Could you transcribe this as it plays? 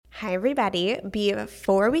Hi, everybody.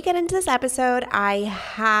 Before we get into this episode, I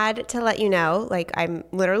had to let you know, I'm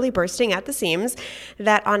literally bursting at the seams,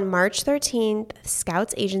 that on March 13th,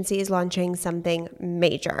 Scouts Agency is launching something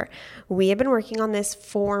major. We have been working on this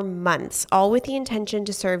for months, all with the intention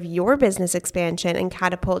to serve your business expansion and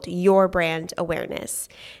catapult your brand awareness.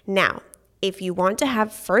 Now, if you want to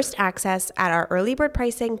have first access at our early bird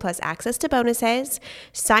pricing plus access to bonuses,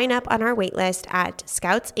 sign up on our waitlist at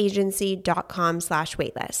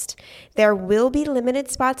scoutsagency.com/waitlist. There will be limited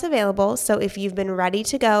spots available, so if you've been ready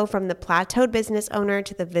to go from the plateaued business owner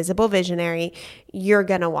to the visible visionary, you're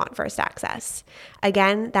going to want first access.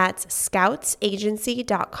 Again, that's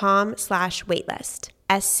scoutsagency.com/waitlist.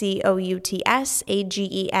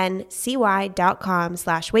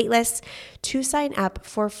 scoutsagency.com/waitlist to sign up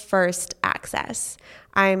for first access.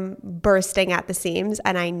 I'm bursting at the seams,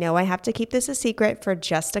 and I know I have to keep this a secret for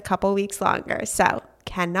just a couple weeks longer, so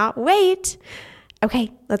cannot wait.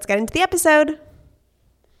 Okay, let's get into the episode.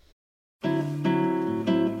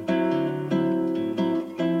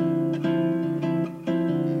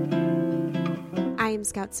 I am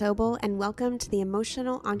Scout Sobel, and welcome to the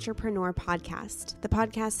Emotional Entrepreneur Podcast, the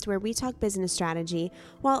podcast where we talk business strategy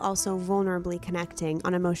while also vulnerably connecting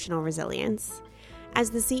on emotional resilience.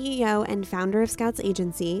 As the CEO and founder of Scouts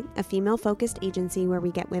Agency, a female-focused agency where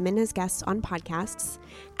we get women as guests on podcasts,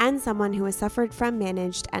 and someone who has suffered from,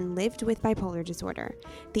 managed, and lived with bipolar disorder,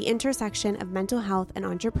 the intersection of mental health and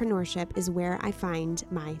entrepreneurship is where I find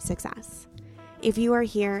my success. If you are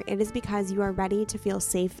here, it is because you are ready to feel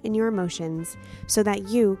safe in your emotions so that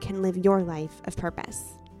you can live your life of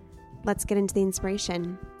purpose. Let's get into the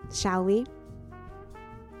inspiration, shall we?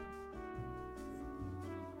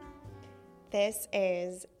 This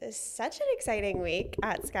is such an exciting week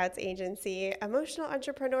at Scouts Agency. Emotional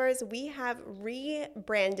entrepreneurs, we have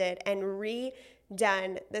rebranded and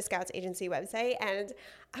redone the Scouts Agency website, and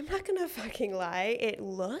I'm not gonna fucking lie, it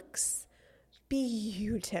looks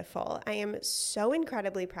beautiful. I am so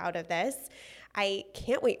incredibly proud of this. I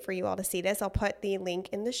can't wait for you all to see this. I'll put the link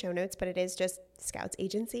in the show notes, but it is just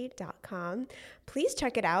scoutsagency.com. Please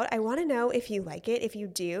check it out. I want to know if you like it. If you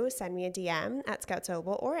do, send me a DM at Scout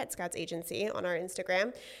Sobel or at Scouts Agency on our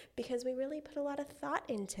Instagram, because we really put a lot of thought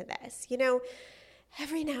into this. You know,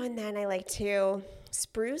 every now and then I like to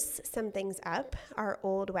spruce some things up. Our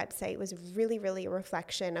old website was really a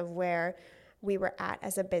reflection of where we were at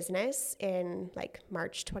as a business in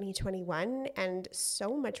March 2021, and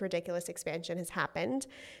so much ridiculous expansion has happened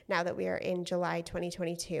now that we are in July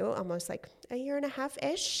 2022, almost a year and a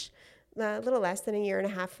half-ish, a little less than a year and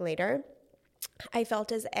a half later. I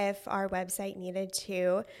felt as if our website needed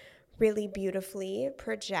to really beautifully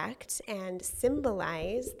project and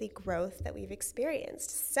symbolize the growth that we've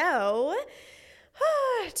experienced. So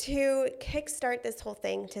to kickstart this whole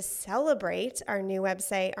thing, to celebrate our new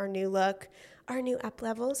website, our new look, our new up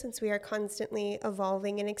level, since we are constantly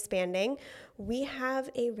evolving and expanding, we have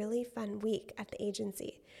a really fun week at the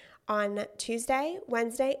agency. On Tuesday,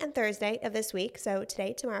 Wednesday, and Thursday of this week, so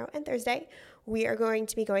today, tomorrow, and Thursday, we are going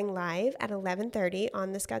to be going live at 11:30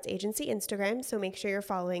 on the Scouts Agency Instagram, so make sure you're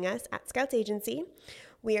following us at Scouts Agency.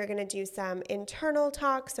 We are going to do some internal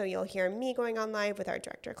talk, so you'll hear me going on live with our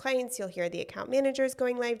director of clients. You'll hear the account managers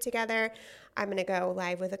going live together. I'm going to go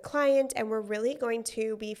live with a client, and we're really going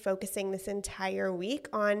to be focusing this entire week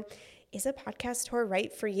on, is a podcast tour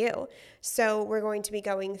right for you? So we're going to be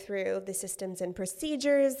going through the systems and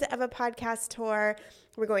procedures of a podcast tour.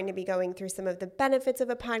 We're going to be going through some of the benefits of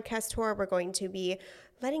a podcast tour. We're going to be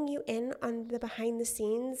letting you in on the behind the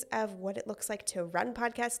scenes of what it looks like to run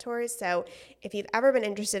podcast tours. So if you've ever been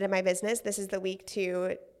interested in my business, this is the week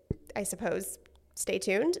to, I suppose,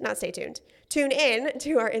 tune in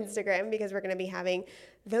to our Instagram, because we're going to be having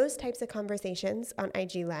those types of conversations on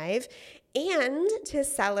IG Live. And to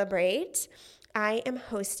celebrate, I am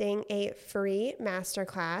hosting a free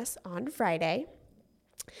masterclass on Friday.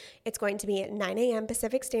 It's going to be at 9 a.m.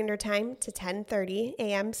 Pacific Standard Time to 10:30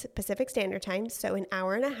 a.m. Pacific Standard Time, so an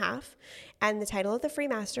hour and a half. And the title of the free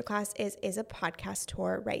masterclass is a podcast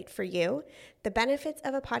tour right for you? The benefits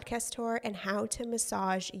of a podcast tour and how to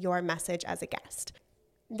massage your message as a guest.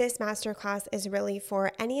 This masterclass is really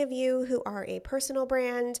for any of you who are a personal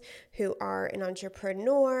brand, who are an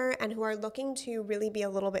entrepreneur, and who are looking to really be a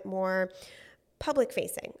little bit more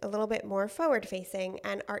public-facing, a little bit more forward-facing,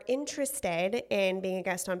 and are interested in being a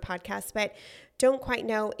guest on podcasts, but don't quite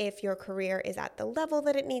know if your career is at the level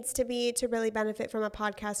that it needs to be to really benefit from a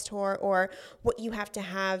podcast tour, or what you have to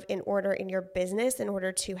have in order in your business in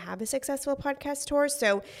order to have a successful podcast tour.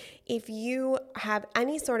 So if you have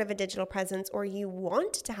any sort of a digital presence, or you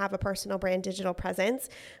want to have a personal brand digital presence,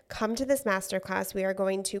 come to this masterclass. We are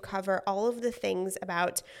going to cover all of the things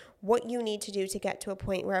about what you need to do to get to a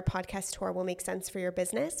point where a podcast tour will make sense for your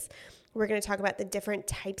business. We're going to talk about the different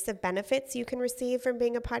types of benefits you can receive from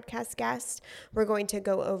being a podcast guest. We're going to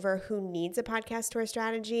go over who needs a podcast tour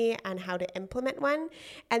strategy and how to implement one.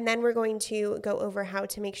 And then we're going to go over how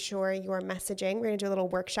to make sure your messaging, we're going to do a little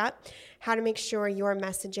workshop, how to make sure your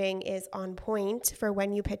messaging is on point for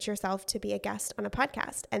when you pitch yourself to be a guest on a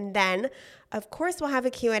podcast. And then, of course, we'll have a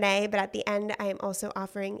Q&A, but at the end, I am also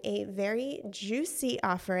offering a very juicy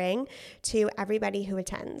offering to everybody who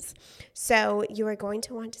attends. So you are going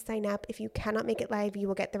to want to sign up. If you cannot make it live, you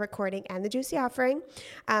will get the recording and the juicy offering,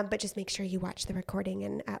 but just make sure you watch the recording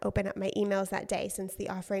and open up my emails that day, since the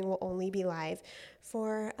offering will only be live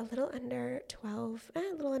for a little under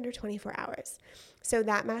 24 hours. So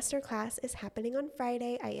that masterclass is happening on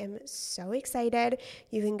Friday. I am so excited.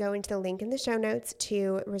 You can go into the link in the show notes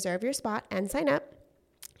to reserve your spot and sign up.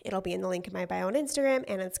 It'll be in the link in my bio on Instagram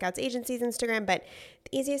and on Scouts Agency's Instagram, but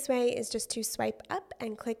the easiest way is just to swipe up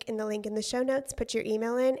and click in the link in the show notes, put your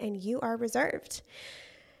email in, and you are reserved.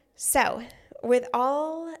 So with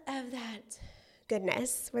all of that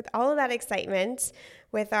goodness, with all of that excitement,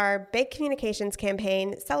 with our big communications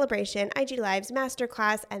campaign, celebration, IG Lives,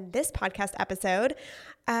 masterclass, and this podcast episode,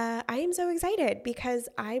 I am so excited because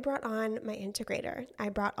I brought on my integrator. I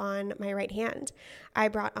brought on my right hand. I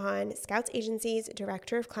brought on Scouts Agency's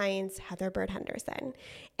Director of Clients, Heather Bird Henderson.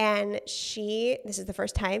 And this is the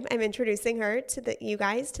first time I'm introducing her to you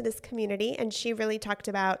guys, to this community. And she really talked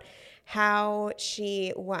about how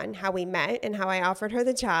we met and how I offered her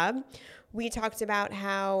the job. We talked about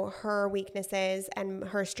how her weaknesses and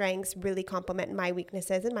her strengths really complement my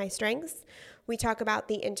weaknesses and my strengths. We talk about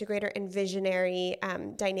the integrator and visionary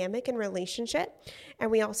dynamic and relationship. And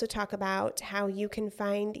we also talk about how you can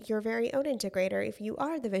find your very own integrator if you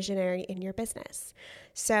are the visionary in your business.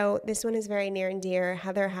 So this one is very near and dear.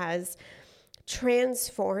 Heather has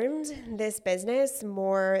transformed this business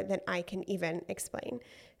more than I can even explain.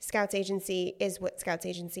 Scouts Agency is what Scouts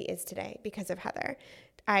Agency is today because of Heather.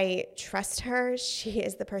 I trust her. She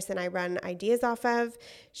is the person I run ideas off of.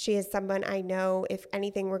 She is someone I know if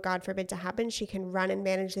anything were, God forbid, to happen, she can run and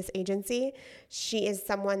manage this agency. She is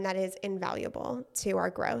someone that is invaluable to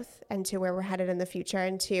our growth and to where we're headed in the future.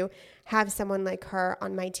 And to have someone like her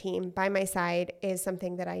on my team by my side is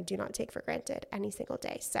something that I do not take for granted any single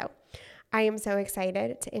day. So I am so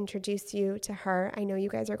excited to introduce you to her. I know you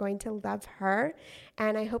guys are going to love her.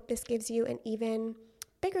 And I hope this gives you an even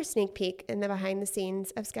bigger sneak peek in the behind the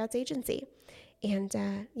scenes of Scouts Agency. And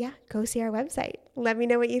go see our website. Let me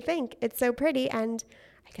know what you think. It's so pretty. And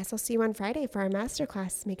I guess I'll see you on Friday for our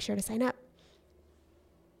masterclass. Make sure to sign up.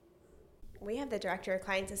 We have the Director of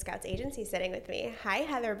Clients of Scouts Agency sitting with me. Hi,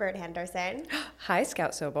 Heather Bird Henderson. Hi,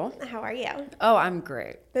 Scout Sobel. How are you? Oh, I'm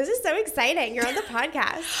great. This is so exciting. You're on the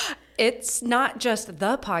podcast. It's not just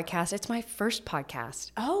the podcast. It's my first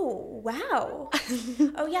podcast. Oh, wow.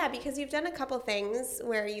 Oh, yeah, because you've done a couple things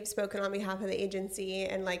where you've spoken on behalf of the agency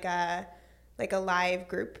in like a live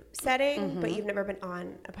group setting, but you've never been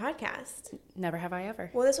on a podcast. Never have I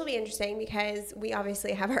ever. Well, this will be interesting because we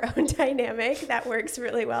obviously have our own dynamic that works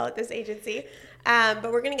really well at this agency.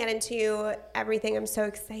 But we're going to get into everything. I'm so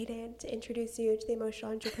excited to introduce you to the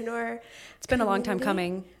Emotional Entrepreneur. It's been a long time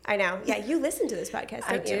coming. I know. Yeah, you listen to this podcast,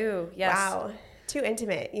 don't you? I do, yes. Wow. Too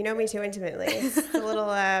intimate. You know me too intimately. It's a little,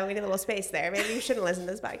 we need a little space there. Maybe you shouldn't listen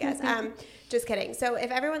to this podcast. Just kidding. So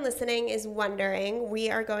if everyone listening is wondering,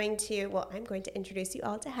 I'm going to introduce you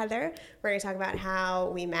all to Heather. We're going to talk about how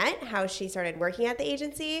we met, how she started working at the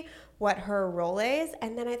agency, what her role is.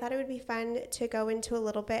 And then I thought it would be fun to go into a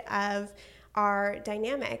little bit of our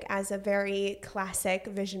dynamic as a very classic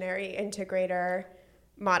visionary integrator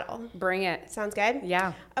model. Bring it. Sounds good?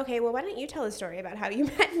 Yeah. Okay, well, why don't you tell a story about how you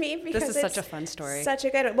met me? Because this is such a fun story. Such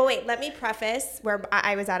a good one. Well, wait, let me preface where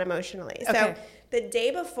I was at emotionally. Okay. So the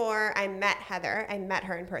day before I met Heather, I met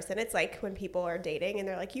her in person. It's like when people are dating and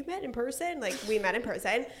they're like, you met in person? Like, we met in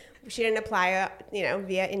person. She didn't apply,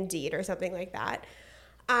 via Indeed or something like that.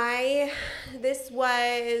 This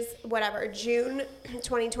was, June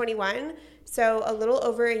 2021. So a little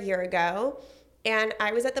over a year ago. And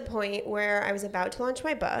I was at the point where I was about to launch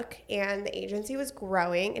my book and the agency was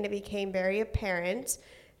growing, and it became very apparent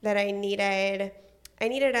that I needed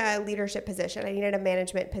a leadership position. I needed a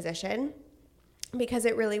management position. because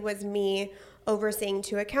it really was me overseeing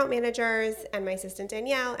 2 account managers and my assistant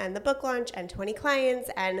Danielle and the book launch and 20 clients.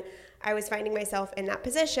 And I was finding myself in that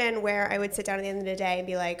position where I would sit down at the end of the day and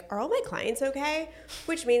be like, are all my clients okay?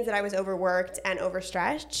 Which means that I was overworked and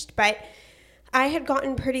overstretched. But I had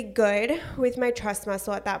gotten pretty good with my trust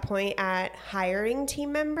muscle at that point at hiring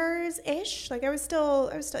team members-ish. Like I was still,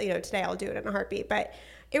 today I'll do it in a heartbeat, but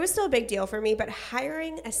it was still a big deal for me. But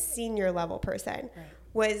hiring a senior level person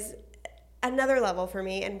was another level for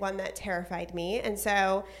me and one that terrified me. And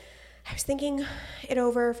so I was thinking it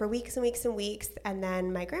over for weeks and weeks and weeks. And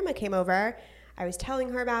then my grandma came over. I was telling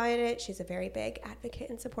her about it. She's a very big advocate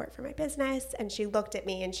and support for my business. And she looked at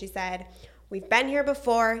me and she said, we've been here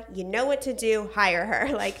before. You know what to do. Hire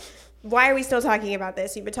her. Like, why are we still talking about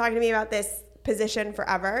this? You've been talking to me about this position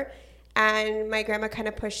forever. And my grandma kind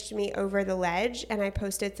of pushed me over the ledge. And I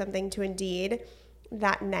posted something to Indeed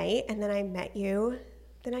that night. And then I met you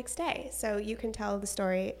the next day. So you can tell the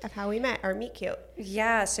story of how we met, our meet cute.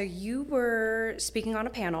 Yeah, so you were speaking on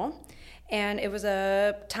a panel, and it was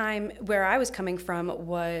a time where I was coming from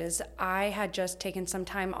was I had just taken some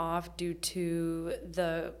time off due to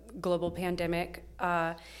the global pandemic,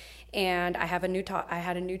 and I had a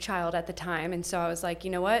new child at the time, and so I was like,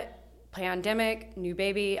 you know what? Pandemic, new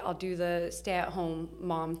baby, I'll do the stay-at-home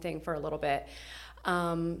mom thing for a little bit.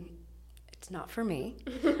 It's not for me.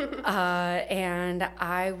 And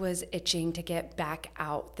I was itching to get back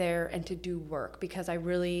out there and to do work because I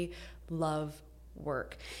really love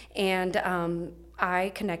work. And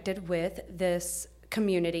I connected with this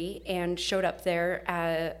community and showed up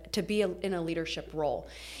there to be in a leadership role.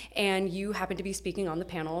 And you happened to be speaking on the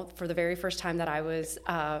panel for the very first time that I was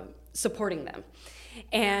supporting them.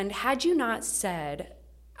 And had you not said,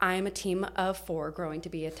 I'm a team of 4 growing to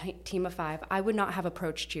be a team of 5, I would not have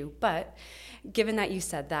approached you. But given that you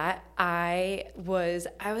said that, I was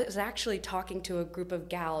actually talking to a group of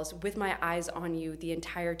gals with my eyes on you the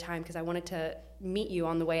entire time because I wanted to meet you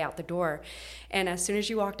on the way out the door. And as soon as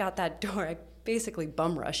you walked out that door, I basically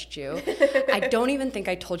bum rushed you. I don't even think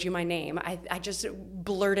I told you my name. I just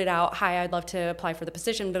blurted out, hi, I'd love to apply for the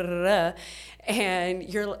position, blah, blah, blah. And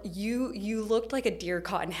you looked like a deer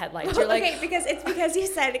caught in headlights. You're like, okay, because you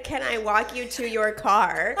said, can I walk you to your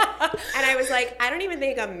car? And I was like, I don't even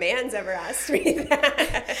think a man's ever asked me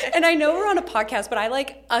that. And I know we're on a podcast, but I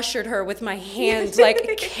like ushered her with my hands,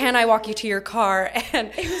 like, can I walk you to your car?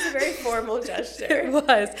 And it was a very formal gesture. It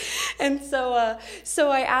was. And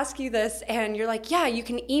so I ask you this, and you're like, yeah, you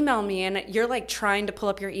can email me. And you're like trying to pull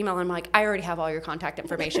up your email. And I'm like, I already have all your contact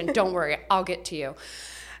information. Don't worry, I'll get to you.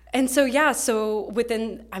 And so, yeah, so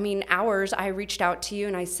within, hours, I reached out to you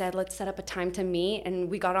and I said, let's set up a time to meet. And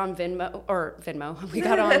we got on we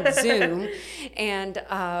got on Zoom and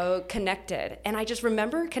connected. And I just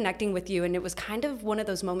remember connecting with you. And it was kind of one of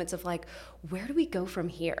those moments of like, where do we go from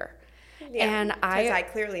here? Yeah, and I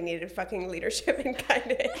clearly needed fucking leadership and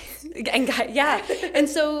guidance. And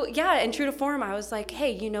so, and true to form, I was like,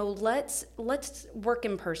 hey, let's work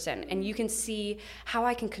in person and you can see how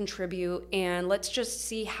I can contribute and let's just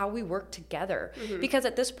see how we work together. Mm-hmm. Because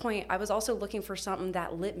at this point, I was also looking for something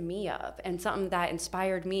that lit me up and something that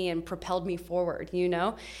inspired me and propelled me forward,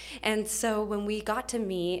 And so when we got to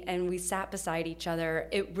meet and we sat beside each other,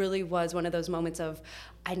 it really was one of those moments of,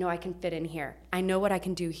 I know I can fit in here. I know what I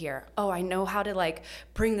can do here. Oh, I know how to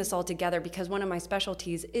bring this all together because one of my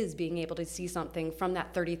specialties is being able to see something from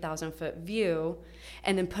that 30,000 foot view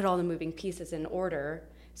and then put all the moving pieces in order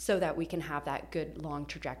so that we can have that good long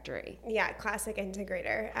trajectory. Yeah, classic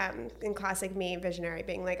integrator. And classic me, visionary,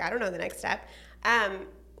 being like, I don't know the next step.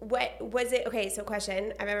 What was it? Okay, so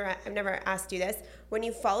question. I've never asked you this. When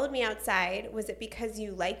you followed me outside, was it because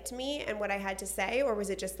you liked me and what I had to say, or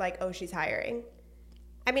was it just like, oh, she's hiring?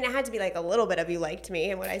 It had to be like a little bit of you liked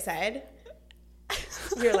me and what I said.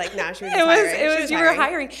 You're like, nah, she was hiring. You were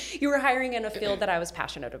hiring. You were hiring in a field that I was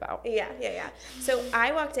passionate about. Yeah. So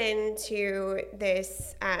I walked into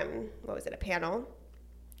this, a panel,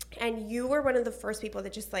 and you were one of the first people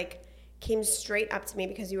that just came straight up to me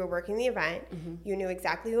because you were working the event. Mm-hmm. You knew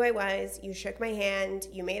exactly who I was. You shook my hand.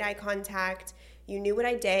 You made eye contact. You knew what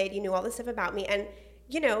I did. You knew all this stuff about me. And,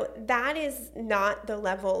 that is not the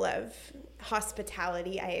level of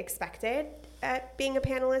hospitality I expected at being a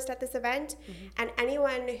panelist at this event. Mm-hmm. And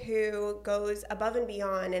anyone who goes above and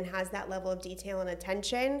beyond and has that level of detail and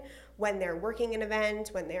attention when they're working an event,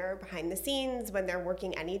 when they're behind the scenes, when they're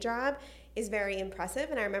working any job is very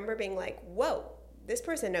impressive. And I remember being like, whoa, this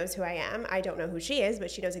person knows who I am. I don't know who she is, but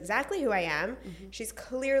she knows exactly who I am. She's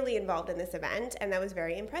clearly involved in this event, and that was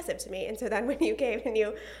very impressive to me. And so then when you came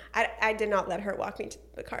and I did not let her walk me to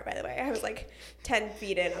the car, by the way. I was like 10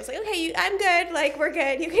 feet in. I was like, okay, I'm good. Like, we're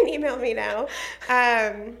good. You can email me now.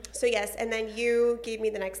 So yes, and then you gave me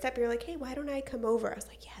the next step. You're like, hey, why don't I come over? I was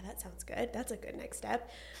like, yeah, that sounds good. That's a good next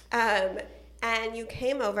step. And you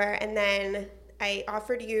came over, and then I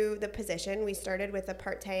offered you the position. We started with a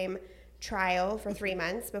part-time trial for 3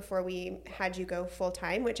 months before we had you go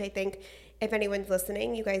full-time, which I think if anyone's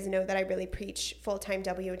listening, you guys know that I really preach full-time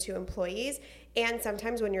W-2 employees. And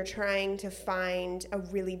sometimes when you're trying to find a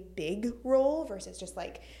really big role versus just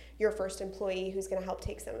like your first employee who's going to help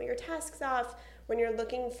take some of your tasks off, when you're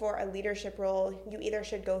looking for a leadership role, you either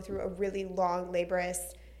should go through a really long,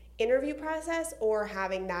 laborious interview process or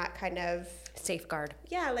having that kind of safeguard.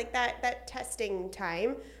 Yeah, like that testing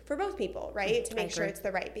time for both people, right? To make sure it's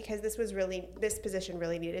the right, because this position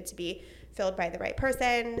really needed to be filled by the right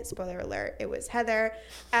person. Spoiler alert, it was Heather.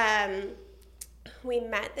 We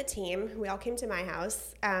met the team. We all came to my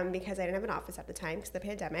house because I didn't have an office at the time because of the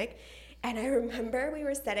pandemic. And I remember we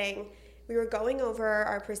were going over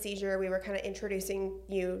our procedure. We were kind of introducing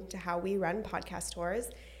you to how we run podcast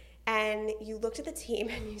tours. And you looked at the team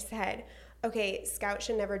and you said, okay, Scout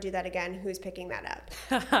should never do that again. Who's picking that up?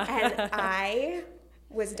 And I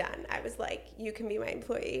was done. I was like, you can be my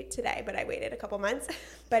employee today, but I waited a couple months.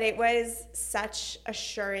 But it was such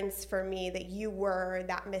assurance for me that you were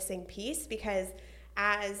that missing piece, because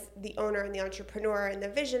as the owner and the entrepreneur and the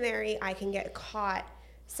visionary, I can get caught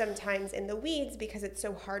sometimes in the weeds because it's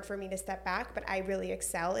so hard for me to step back, but I really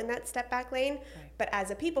excel in that step back lane. Right. But as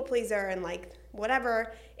a people pleaser and like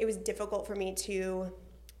whatever, it was difficult for me to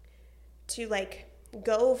like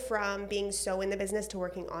go from being so in the business to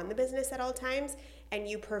working on the business at all times. And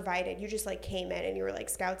you just like came in and you were like,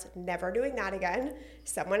 Scouts, never doing that again.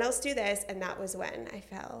 Someone else do this. And that was when I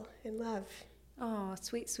fell in love. Oh,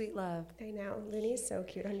 sweet, sweet love. I know. Looney's so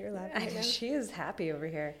cute on your love. I know. She is happy over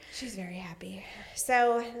here. She's very happy.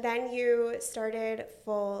 So then you started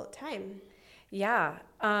full time. Yeah.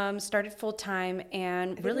 Started full time,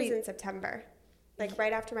 and I really. It was in September, like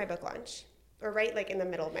right after my book launch. Or right like in the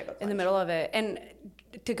middle of my book launch. In the middle of it. And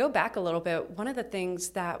to go back a little bit, one of the things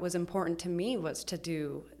that was important to me was to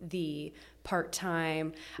do the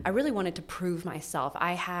part-time. I really wanted to prove myself.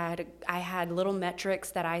 I had little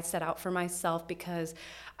metrics that I set out for myself because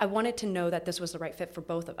I wanted to know that this was the right fit for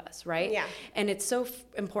both of us, right? Yeah. And it's so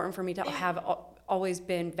important for me to have always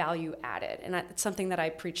been value added. And it's something that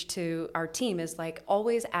I preach to our team is like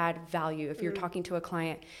always add value. If you're talking to a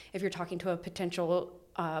client, if you're talking to a potential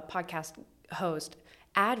podcast host,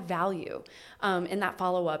 add value in that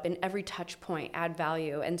follow-up, in every touch point, add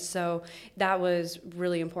value. And so that was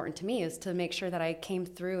really important to me, is to make sure that I came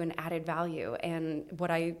through and added value, and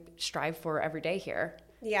what I strive for every day here.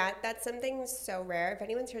 Yeah, that's something so rare. If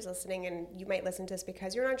anyone's here's listening, and you might listen to this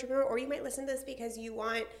because you're an entrepreneur, or you might listen to this because you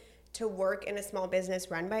want to work in a small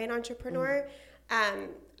business run by an entrepreneur, I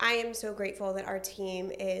am so grateful that our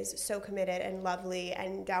team is so committed and lovely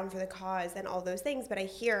and down for the cause and all those things. But I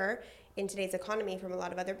hear in today's economy from a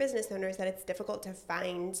lot of other business owners that it's difficult to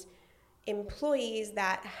find employees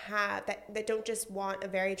that don't just want a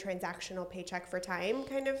very transactional paycheck for time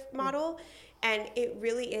kind of model. And it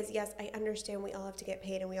really is, yes, I understand we all have to get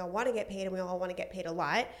paid and we all want to get paid and we all want to get paid a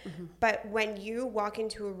lot. But when you walk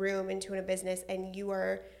into a room, into a business, and you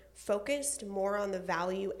are focused more on the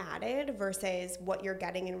value added versus what you're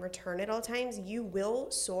getting in return at all times, you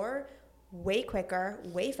will soar way quicker,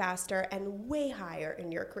 way faster, and way higher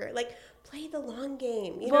in your career. Like, play the long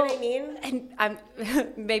game. You know what I mean? And I'm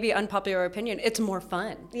maybe unpopular opinion, it's more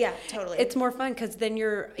fun. Yeah, totally. It's more fun because then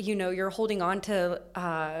you're holding on to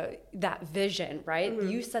that vision, right?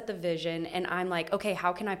 You set the vision, and I'm like, okay,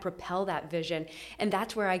 how can I propel that vision? And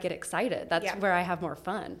that's where I get excited. That's where I have more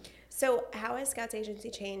fun. So how has Scouts Agency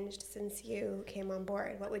changed since you came on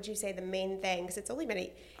board? What would you say the main thing? Because it's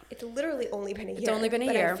literally only been a year. It's only been a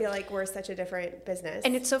year. But I feel like we're such a different business.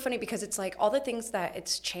 And it's so funny because it's like all the things that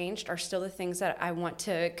it's changed are still the things that I want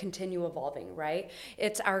to continue evolving, right?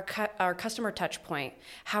 It's our customer touch point.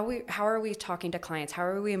 How are we talking to clients? How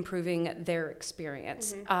are we improving their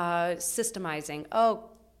experience? Systemizing. Oh,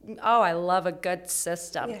 I love a good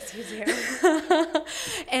system. Yes, you do.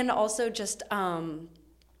 And also just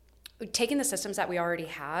taking the systems that we already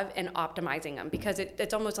have and optimizing them, because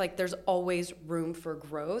it's almost like there's always room for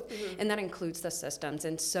growth, and that includes the systems.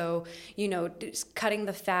 And so, just cutting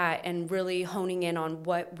the fat and really honing in on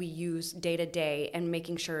what we use day to day and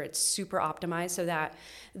making sure it's super optimized so that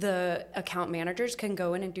the account managers can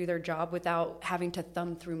go in and do their job without having to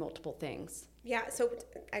thumb through multiple things. Yeah, so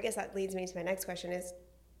I guess that leads me to my next question is,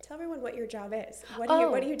 tell everyone what your job is. What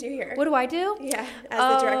do you do here? What do I do? Yeah,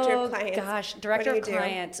 as the director of clients. Gosh, director of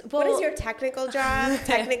clients. Well, what is your technical job,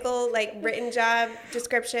 written job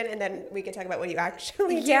description, and then we can talk about what you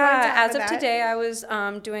actually do. Yeah, as of today, I was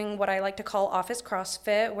doing what I like to call office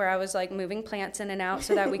CrossFit, where I was like moving plants in and out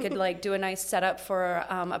so that we could like do a nice setup for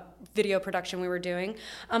a video production we were doing.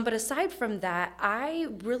 But aside from that, I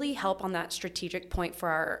really help on that strategic point for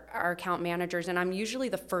our account managers, and I'm usually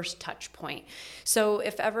the first touch point. So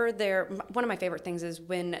if ever one of my favorite things is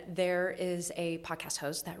when there is a podcast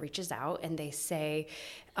host that reaches out and they say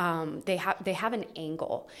they have an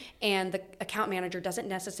angle, and the account manager doesn't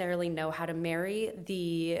necessarily know how to marry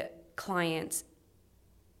the client's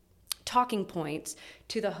talking points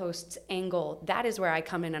to the host's angle. That is where I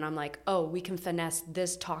come in and I'm like, oh, we can finesse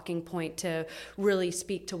this talking point to really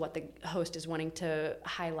speak to what the host is wanting to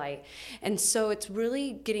highlight. And so it's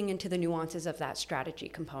really getting into the nuances of that strategy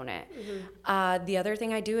component. The other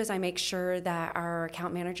thing I do is I make sure that our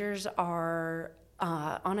account managers are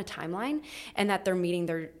on a timeline and that they're meeting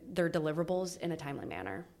their deliverables in a timely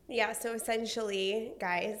manner. Yeah, so essentially,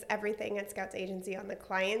 guys, everything at Scouts Agency on the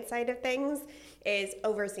client side of things is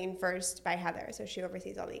overseen first by Heather. So she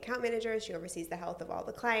oversees all the account managers, she oversees the health of all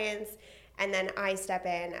the clients, and then I step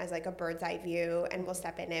in as like a bird's eye view, and we'll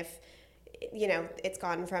step in if, it's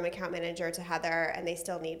gone from account manager to Heather and they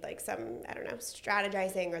still need like some,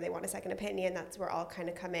 strategizing, or they want a second opinion. That's where I'll kind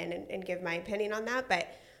of come in and give my opinion on that. But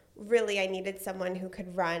really, I needed someone who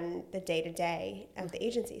could run the day-to-day of the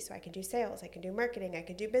agency. So I could do sales, I could do marketing, I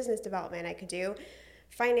could do business development, I could do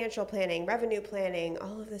financial planning, revenue planning,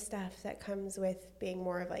 all of the stuff that comes with being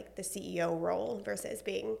more of like the CEO role versus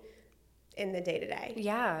being in the day-to-day.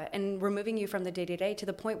 Yeah, and removing you from the day-to-day to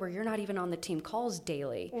the point where you're not even on the team calls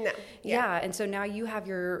daily. No. Yeah, and so now you have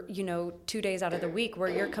your, 2 days out of the week where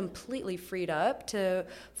you're completely freed up to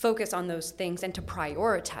focus on those things and to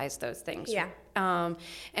prioritize those things. Yeah.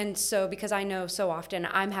 And so because I know so often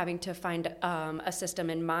I'm having to find a system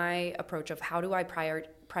in my approach of how do I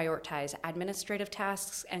prioritize administrative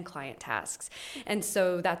tasks and client tasks. And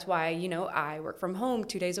so that's why, I work from home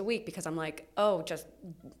 2 days a week, because I'm like, just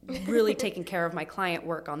really taking care of my client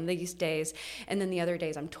work on these days. And then the other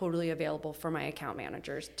days I'm totally available for my account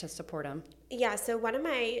managers to support them. Yeah, so one of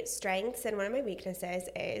my strengths and one of my weaknesses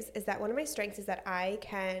is that one of my strengths is that I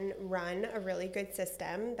can run a really good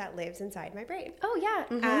system that lives inside my brain. Oh,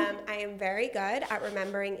 yeah. Mm-hmm. I am very good at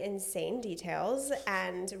remembering insane details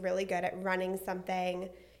and really good at running something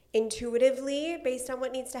intuitively based on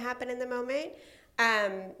what needs to happen in the moment.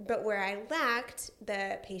 But where I lacked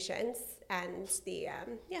the patience and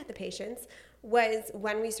the patience was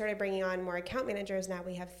when we started bringing on more account managers. Now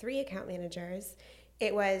we have 3 account managers.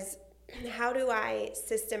 It was, how do I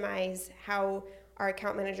systemize how our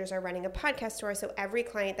account managers are running a podcast store so every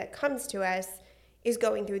client that comes to us is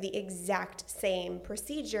going through the exact same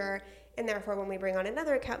procedure, and therefore when we bring on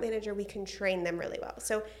another account manager, we can train them really well.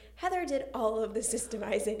 So Heather did all of the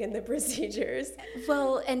systemizing and the procedures.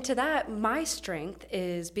 Well, and to that, my strength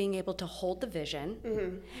is being able to hold the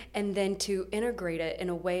vision and then to integrate it in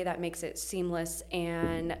a way that makes it seamless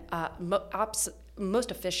and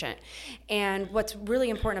most efficient. And what's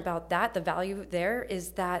really important about that, the value there,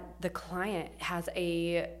 is that the client has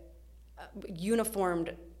a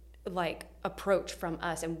uniformed approach from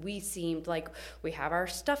us, and we seemed like we have our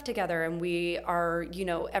stuff together, and we are,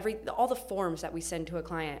 all the forms that we send to a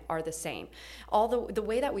client are the same. All the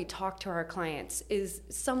way that we talk to our clients is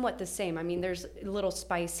somewhat the same. I mean, there's a little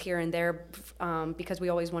spice here and there because we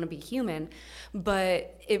always want to be human,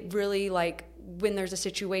 but it really when there's a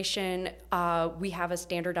situation, we have a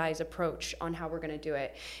standardized approach on how we're going to do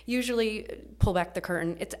it. Usually, pull back the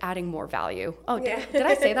curtain, it's adding more value. Oh, yeah. Did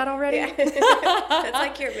I say that already? Yeah. That's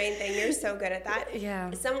like your main thing. You're so good at that.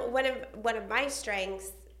 Yeah. One of my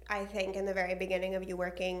strengths, I think, in the very beginning of you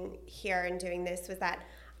working here and doing this was that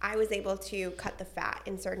I was able to cut the fat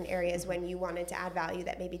in certain areas when you wanted to add value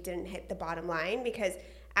that maybe didn't hit the bottom line, because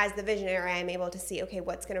as the visionary, I'm able to see, okay,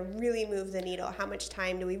 what's going to really move the needle? How much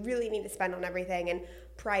time do we really need to spend on everything? And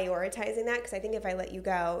prioritizing that, because I think if I let you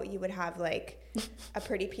go, you would have like a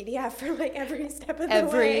pretty PDF for like every step of the way.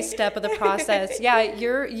 Every step of the process. Yeah,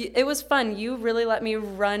 it was fun. You really let me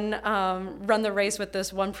run the race with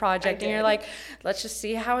this one project, and you're like, let's just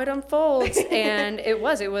see how it unfolds. And it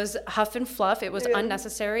was huff and fluff. It was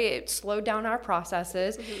unnecessary. It slowed down our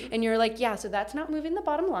processes. And you're like, yeah, so that's not moving the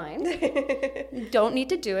bottom line. You don't need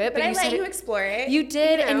to do it. But I let you explore it. You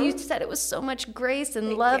did, and you said it was so much grace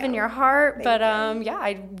and love in your heart. But yeah,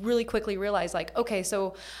 I really quickly realized, like, okay,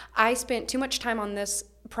 so I spent too much time on this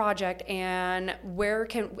project, and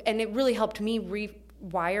and it really helped me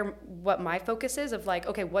rewire what my focus is of like,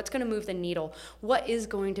 okay, what's going to move the needle? What is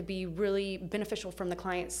going to be really beneficial from the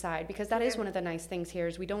client's side? Because that is one of the nice things here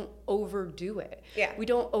is we don't overdo it. Yeah. We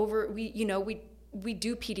don't we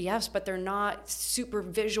do PDFs, but they're not super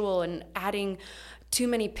visual and adding too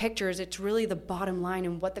many pictures. It's really the bottom line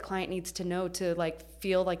and what the client needs to know to like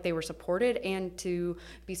feel like they were supported and to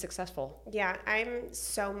be successful. Yeah, I'm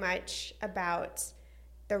so much about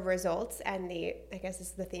the results and I guess this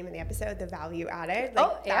is the theme of the episode, the value added.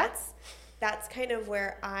 Like that's kind of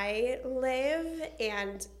where I live.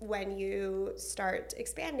 And when you start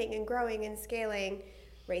expanding and growing and scaling,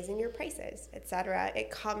 raising your prices, etc., it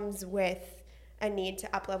comes with a need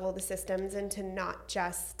to up-level the systems and to not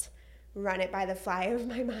just run it by the fly of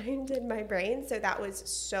my mind and my brain. So that was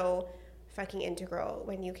so fucking integral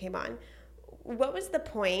when you came on. What was the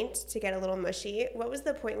point, to get a little mushy, what was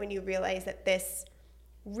the point when you realized that this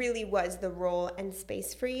really was the role and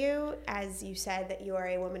space for you? As you said that you are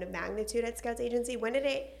a woman of magnitude at Scouts Agency, when did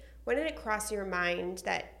it cross your mind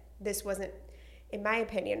that this wasn't, in my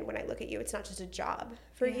opinion, when I look at you, it's not just a job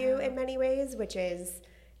for you in many ways, which is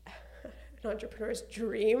an entrepreneur's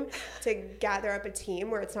dream, to gather up a team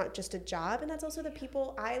where it's not just a job. And that's also the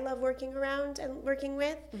people I love working around and working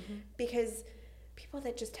with, because people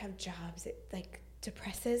that just have jobs, it like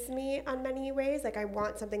depresses me on many ways. Like I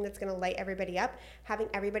want something that's going to light everybody up. Having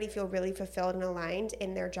everybody feel really fulfilled and aligned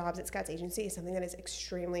in their jobs at Scouts Agency is something that is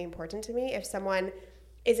extremely important to me. If someone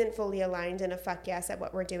isn't fully aligned and a fuck yes at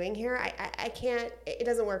what we're doing here, I can't, it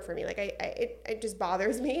doesn't work for me. Like it just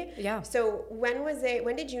bothers me. Yeah. So when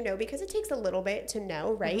did you know? Because it takes a little bit to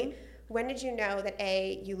know, right? When did you know that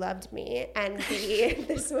A, you loved me, and B,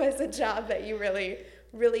 this was a job that you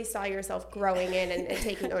really saw yourself growing in and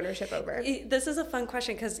taking ownership over? This is a fun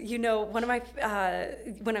question because, one of my,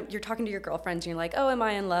 you're talking to your girlfriends and you're like, oh, am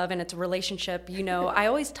I in love? And it's a relationship, I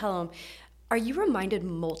always tell them, are you reminded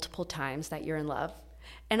multiple times that you're in love?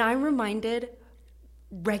 And I'm reminded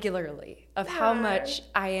regularly of how much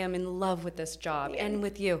I am in love with this job and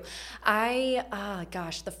with you.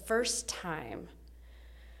 The first time,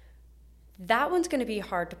 that one's going to be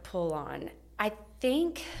hard to pull on. I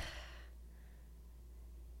think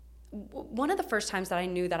one of the first times that I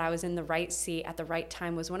knew that I was in the right seat at the right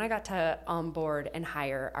time was when I got to onboard and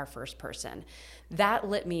hire our first person. That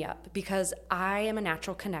lit me up because I am a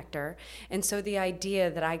natural connector. And so the idea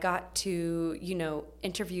that I got to,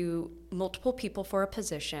 interview multiple people for a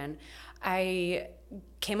position, I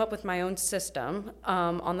came up with my own system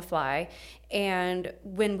on the fly. And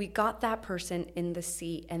when we got that person in the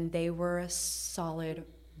seat and they were a solid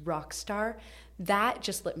rock star, that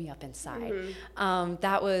just lit me up inside.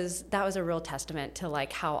 That was a real testament to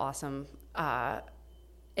like how awesome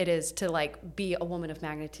it is to like be a woman of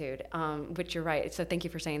magnitude, which you're right. So thank you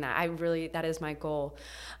for saying that. That is my goal.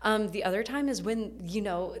 The other time is when,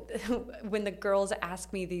 when the girls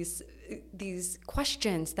ask me these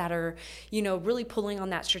questions that are, really pulling on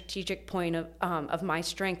that strategic point of my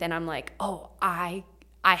strength. And I'm like, oh, I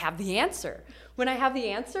have the answer. When I have the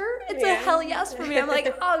answer, it's a hell yes for me. I'm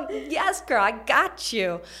like, oh, yes, girl, I got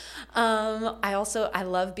you. I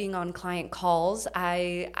love being on client calls.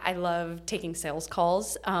 I love taking sales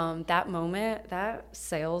calls. That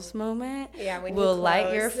sales moment will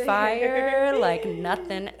light your fire like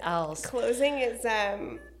nothing else. Closing is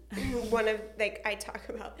one of, like, I talk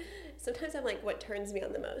about, sometimes I'm like, what turns me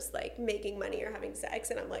on the most? Like making money or having sex?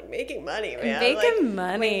 And I'm like, making money, man. Making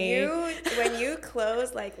money. When you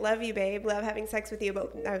close, like, love you, babe, love having sex with you,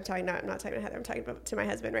 but I'm not talking to Heather, I'm talking to my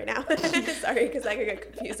husband right now. Sorry, because that could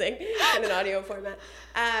get confusing in an audio format.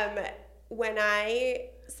 When I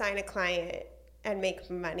sign a client and make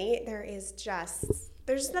money,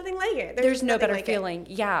 there's nothing like it. There's no better feeling.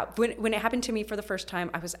 Yeah. When it happened to me for the first time,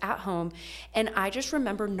 I was at home and I just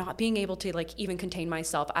remember not being able to like even contain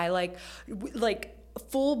myself. I like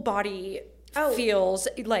full body feels,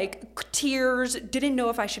 like tears, didn't know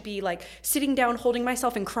if I should be like sitting down holding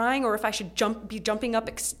myself and crying or if I should be jumping up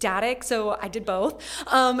ecstatic. So I did both.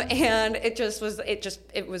 And it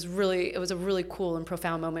was a really cool and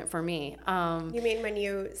profound moment for me. You mean when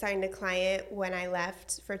you signed a client when I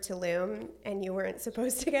left for Tulum and you weren't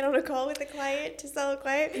supposed to get on a call with a client to sell a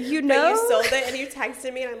client? But you sold it and you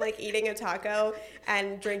texted me and I'm like eating a taco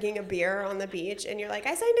and drinking a beer on the beach and you're like,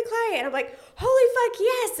 I signed a client. And I'm like, holy fuck,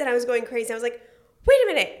 yes. And I was going crazy. I was like, wait a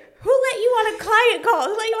minute. Who let you on a client call?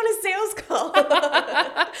 Who let you on a sales call?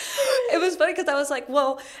 It was funny because I was like,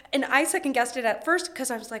 well, and I second guessed it at first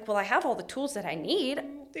because I was like, well, I have all the tools that I need.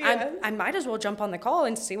 Yeah. I might as well jump on the call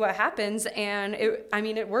and see what happens. And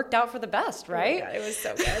it worked out for the best, right? Oh my God, it was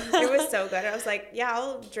so good. It was so good. I was like, yeah,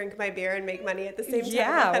 I'll drink my beer and make money at the same time.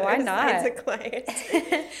 Yeah, why not? As a client.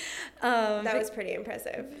 That was pretty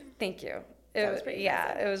impressive. Thank you. It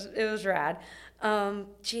was rad.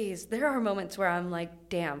 Geez, there are moments where I'm like,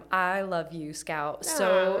 damn, I love you, Scout,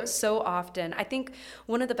 so often. I think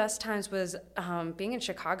one of the best times was being in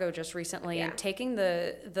Chicago just recently and taking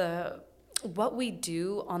the what we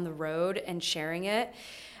do on the road and sharing it.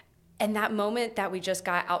 And that moment that we just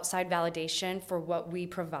got outside validation for what we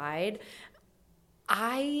provide,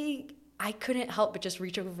 I couldn't help but just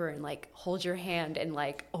reach over and like hold your hand and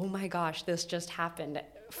like, oh my gosh, this just happened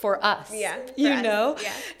for us. Yeah. You know?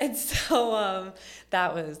 Yeah. And so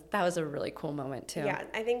that was a really cool moment too. Yeah.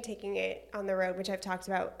 I think taking it on the road, which I've talked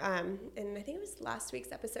about, and I think it was last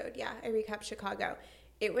week's episode. Yeah. I recapped Chicago.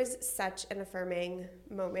 It was such an affirming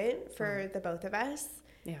moment for the both of us.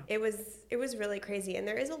 Yeah. It was really crazy. And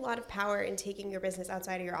there is a lot of power in taking your business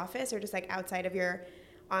outside of your office or just like outside of your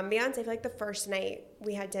ambiance. I feel like the first night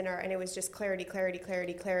we had dinner and it was just clarity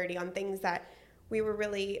on things that we were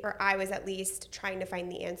really, or I was at least trying to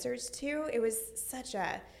find the answers to. It was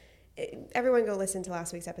everyone go listen to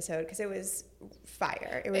last week's episode because it was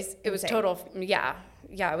fire. It was total. Yeah.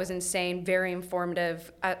 It was insane. Very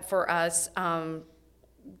informative for us.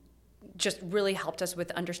 Just really helped us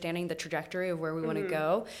with understanding the trajectory of where we want to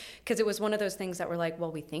go. Because it was one of those things that we're like,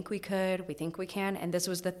 well, we think we could, we think we can. And this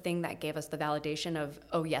was the thing that gave us the validation of,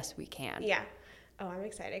 oh, yes, we can. Yeah. Oh, I'm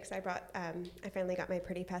excited because I finally got my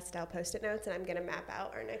pretty pastel Post-it notes and I'm going to map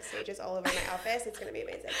out our next stages all over my office. It's going to be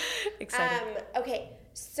amazing. Excited. Okay,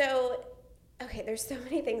 there's so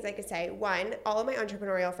many things I could say. One, all of my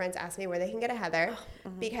entrepreneurial friends ask me where they can get a Heather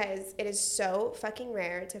because it is so fucking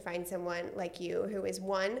rare to find someone like you who is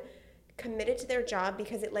committed to their job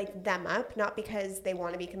because it lights them up, not because they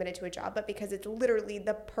want to be committed to a job, but because it's literally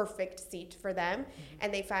the perfect seat for them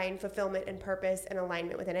and they find fulfillment and purpose and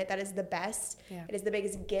alignment within it. That is the best. Yeah. It is the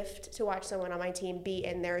biggest gift to watch someone on my team be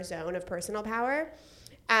in their zone of personal power.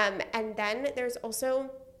 And then there's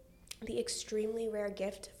also the extremely rare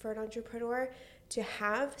gift for an entrepreneur to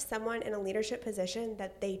have someone in a leadership position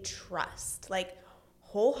that they trust, like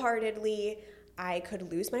wholeheartely. I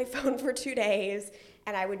could lose my phone for 2 days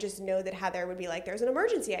and I would just know that Heather would be like, there's an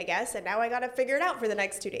emergency, I guess, and now I got to figure it out for the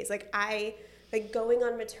next 2 days. Like going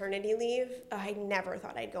on maternity leave, I never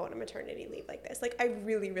thought I'd go on a maternity leave like this. Like I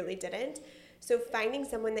really, really didn't. So finding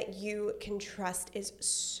someone that you can trust is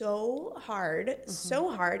so hard,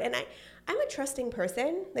 And I'm a trusting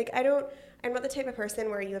person. Like I'm not the type of person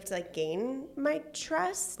where you have to like gain my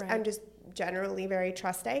trust. Right. I'm just generally very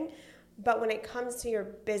trusting. But when it comes to your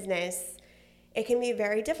business, it can be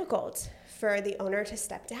very difficult for the owner to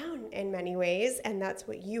step down in many ways. And that's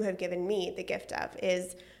what you have given me the gift of,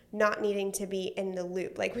 is not needing to be in the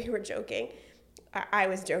loop. Like we were joking. I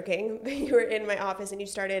was joking. You were in my office and you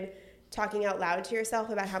started talking out loud to yourself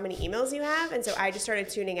about how many emails you have. And so I just started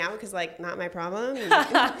tuning out because like, not my problem.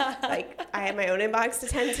 Like I had my own inbox to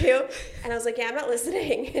tend to. And I was like, yeah, I'm not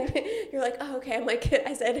listening. And you're like, oh, okay. I'm like,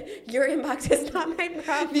 I said, your inbox is not my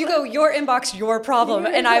problem. You go, your inbox, your problem.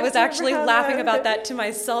 And I was actually laughing about that to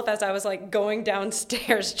myself as I was like going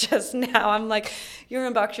downstairs just now. I'm like, your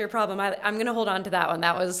inbox, your problem. I'm going to hold on to that one.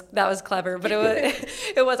 That was clever. But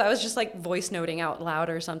I was just like voice noting out loud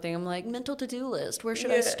or something. I'm like, mental to-do list. Where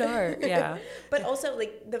should I start? Yeah. But also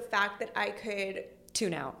like the fact that I could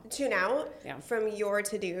tune out from your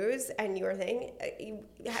to-dos and your thing,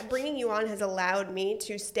 bringing you on has allowed me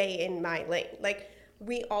to stay in my lane. Like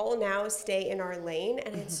we all now stay in our lane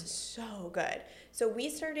and it's so good. So we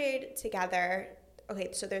started together. Okay.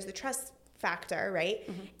 So there's the trust factor, right?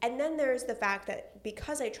 And then there's the fact that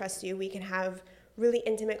because I trust you, we can have really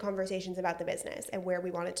intimate conversations about the business and where we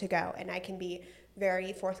want it to go. And I can be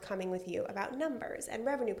very forthcoming with you about numbers and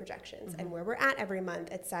revenue projections and where we're at every month,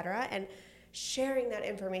 et cetera. And sharing that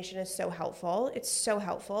information is so helpful. It's so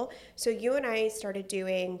helpful. So you and I started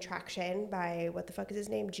doing Traction by, what the fuck is his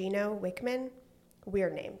name? Gino Wickman.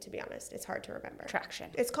 weird name, to be honest. It's hard to remember. Traction.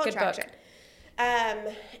 It's called Good Traction. book.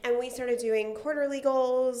 And we started doing quarterly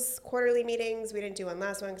goals, quarterly meetings. We didn't do one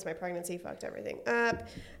last one because my pregnancy fucked everything up.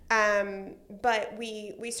 But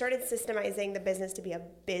we started systemizing the business to be a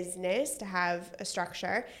business, to have a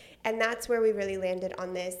structure. And that's where we really landed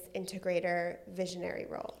on this integrator visionary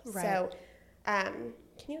role. Right. So can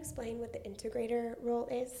you explain what the integrator role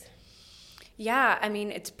is? Yeah, I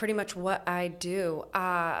mean, it's pretty much what I do.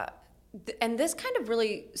 And this kind of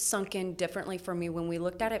really sunk in differently for me when we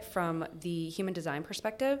looked at it from the human design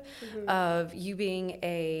perspective of you being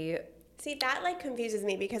a... See, that like confuses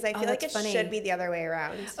me because I feel like it funny. should be the other way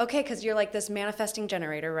around. Okay, because you're like this manifesting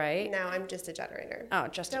generator, right? No, I'm just a generator. Oh,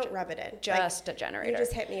 just Don't rub it in. Just a generator. You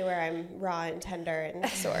just hit me where I'm raw and tender and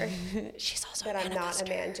sore. She's also But I'm not a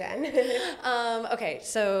man gen. Okay,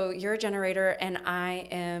 so you're a generator and I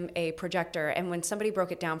am a projector. And when somebody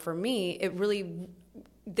broke it down for me,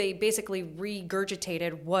 they basically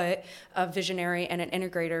regurgitated what a visionary and an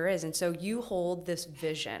integrator is. And so you hold this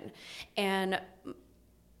vision. And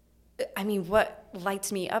I mean, what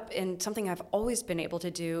lights me up and something I've always been able to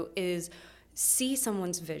do is see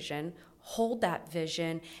someone's vision, hold that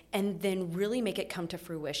vision, and then really make it come to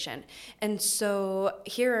fruition. And so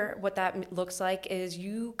here, what that looks like is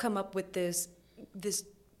you come up with this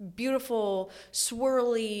beautiful,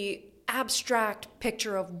 swirly, abstract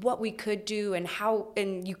picture of what we could do and how,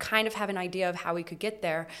 and you kind of have an idea of how we could get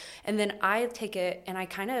there. And then I take it and I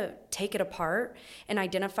kind of take it apart and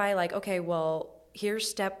identify like, okay, well, here's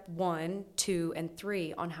step 1, 2, and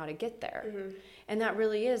 3 on how to get there. And that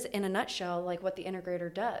really is, in a nutshell, like what the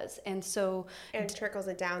integrator does. And so... And trickles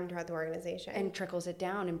it down throughout the organization. And trickles it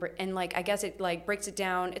down. And like, I guess it like breaks it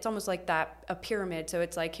down. It's almost like a pyramid. So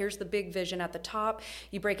it's like, here's the big vision at the top.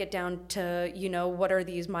 You break it down to, what are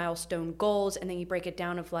these milestone goals? And then you break it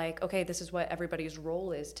down of like, okay, this is what everybody's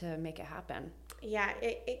role is to make it happen. Yeah,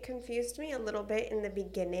 it confused me a little bit in the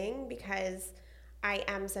beginning because I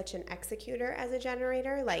am such an executor as a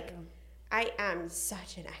generator. Like, I am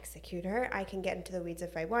such an executor. I can get into the weeds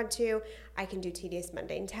if I want to. I can do tedious,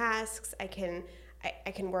 mundane tasks. I can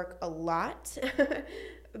work a lot.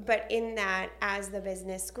 But in that, as the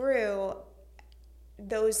business grew,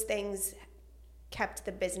 those things kept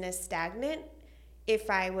the business stagnant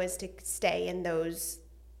if I was to stay in those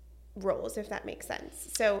roles, if that makes sense.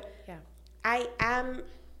 So yeah. I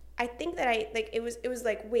think that it was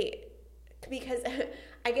like, wait, because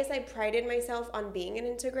I guess I prided myself on being an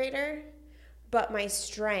integrator, but my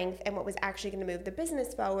strength and what was actually going to move the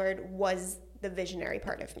business forward was the visionary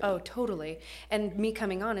part of me. Oh, totally. And me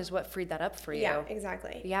coming on is what freed that up for you. Yeah,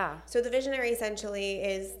 exactly. Yeah. So the visionary essentially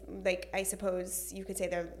is like, I suppose you could say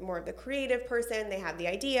they're more of the creative person. They have the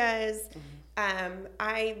ideas.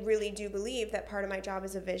 I really do believe that part of my job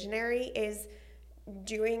as a visionary is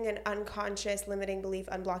doing an unconscious limiting belief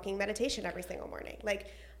unblocking meditation every single morning. Like,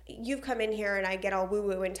 you've come in here and I get all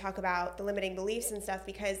woo-woo and talk about the limiting beliefs and stuff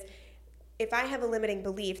because if I have a limiting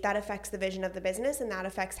belief, that affects the vision of the business and that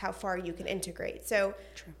affects how far you can integrate. So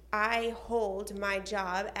true. I hold my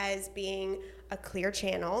job as being a clear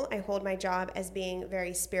channel. I hold my job as being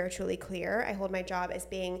very spiritually clear. I hold my job as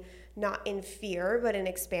being not in fear, but in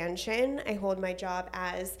expansion. I hold my job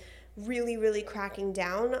as really, really cracking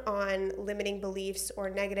down on limiting beliefs or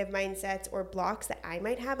negative mindsets or blocks that I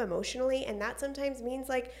might have emotionally. And that sometimes means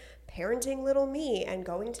like parenting little me and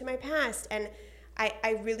going to my past. And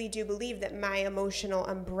I really do believe that my emotional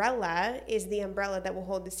umbrella is the umbrella that will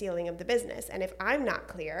hold the ceiling of the business. And if I'm not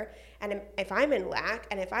clear, and if I'm in lack,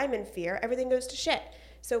 and if I'm in fear, everything goes to shit.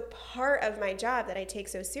 So part of my job that I take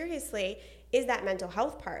so seriously is that mental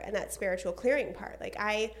health part and that spiritual clearing part. Like,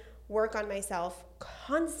 I work on myself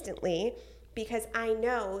constantly because I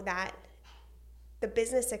know that the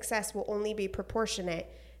business success will only be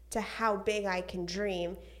proportionate to how big I can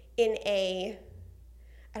dream in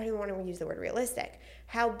I don't even want to use the word realistic,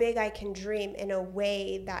 how big I can dream in a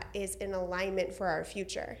way that is in alignment for our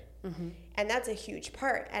future. And that's a huge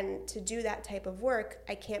part. And to do that type of work,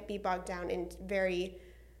 I can't be bogged down in very,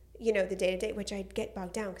 the day-to-day, which I get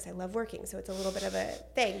bogged down because I love working. So it's a little bit of a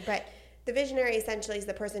thing. But the visionary essentially is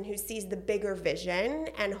the person who sees the bigger vision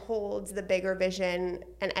and holds the bigger vision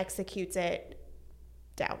and executes it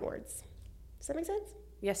downwards. Does that make sense?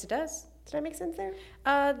 Yes, it does. Did I make sense there?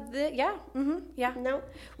 Yeah. Yeah. No.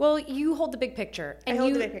 Well, you hold the big picture. And I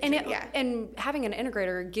hold the big picture, yeah. And having an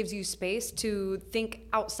integrator gives you space to think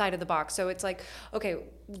outside of the box. So it's like, okay,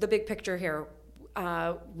 the big picture here.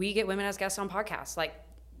 We get women as guests on podcasts. Like,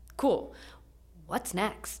 cool. What's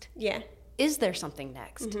next? Yeah. is there something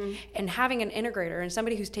next? And having an integrator and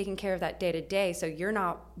somebody who's taking care of that day to day, so you're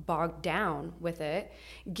not bogged down with it,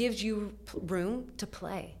 gives you room to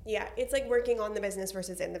play. Yeah, it's like working on the business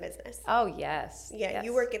versus in the business. Oh, yes. Yeah, yes.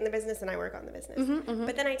 you work in the business and I work on the business.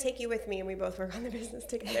 But then I take you with me and we both work on the business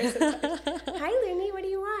together sometimes. Hi, Looney, what do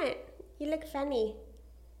you want? You look funny.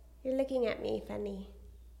 You're looking at me funny.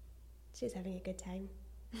 She's having a good time.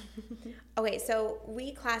 Okay, so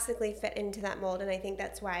we classically fit into that mold, and I think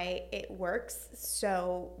that's why it works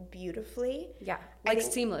so beautifully. Yeah, like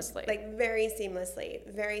seamlessly. Like very seamlessly,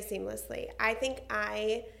 very seamlessly. I think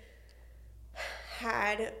I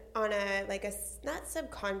had on a, like a, not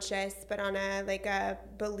subconscious, but on a, like a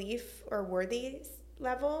belief or worthy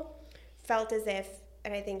level, felt as if,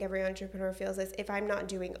 and I think every entrepreneur feels this, if I'm not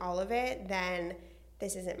doing all of it, then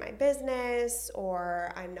this isn't my business,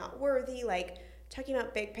 or I'm not worthy. Like, talking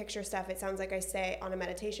about big picture stuff, it sounds like I stay on a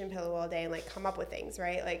meditation pillow all day and like come up with things,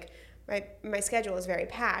 right? Like my schedule is very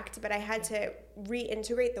packed, but I had to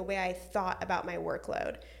reintegrate the way I thought about my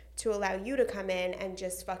workload to allow you to come in and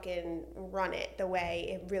just fucking run it the way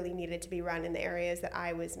it really needed to be run in the areas that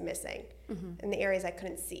I was missing, in the areas I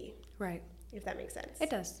couldn't see. Right. If that makes sense. It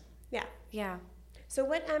does. Yeah. Yeah. So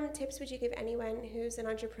what tips would you give anyone who's an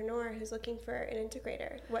entrepreneur who's looking for an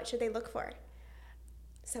integrator? What should they look for?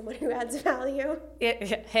 Someone who adds value.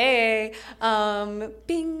 Hey,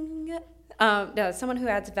 bing. No, someone who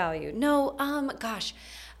adds value. No, gosh.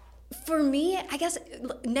 For me, I guess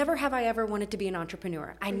never have I ever wanted to be an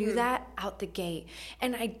entrepreneur. I knew that out the gate.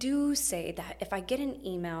 And I do say that if I get an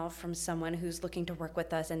email from someone who's looking to work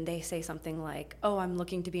with us and they say something like, oh, I'm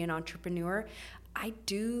looking to be an entrepreneur, I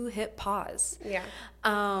do hit pause. Yeah.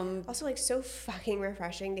 Also, like, so fucking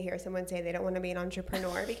refreshing to hear someone say they don't want to be an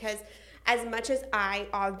entrepreneur, because as much as I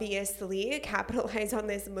obviously capitalize on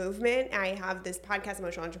this movement, I have this podcast,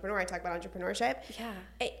 Emotional Entrepreneur, I talk about entrepreneurship. Yeah.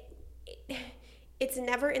 It's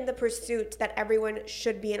never in the pursuit that everyone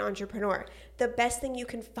should be an entrepreneur. The best thing you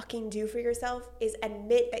can fucking do for yourself is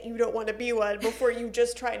admit that you don't want to be one before you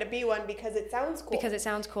just try to be one because it sounds cool. Because it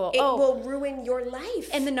sounds cool. It will ruin your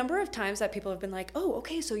life. And the number of times that people have been like, oh,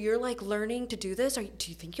 okay, so you're like learning to do this? Or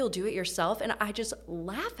do you think you'll do it yourself? And I just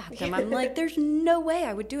laugh at them. I'm like, there's no way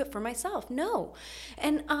I would do it for myself. No.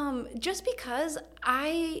 And just because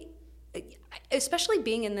especially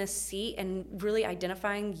being in this seat and really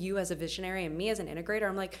identifying you as a visionary and me as an integrator,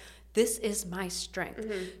 I'm like, this is my strength.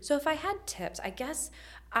 So if I had tips, I guess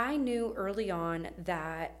I knew early on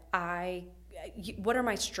that what are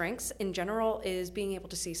my strengths in general is being able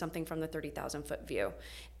to see something from the 30,000 foot view,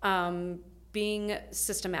 being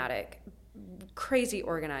systematic, crazy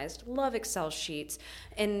organized, love Excel sheets,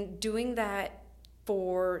 and doing that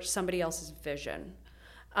for somebody else's vision.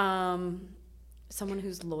 Someone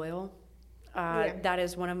who's loyal. That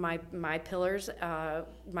is one of my pillars.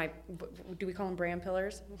 Do we call them brand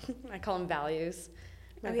pillars? I call them values.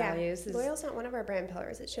 My values. Loyal's not one of our brand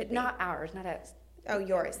pillars. It should be. Not ours, not as. Oh,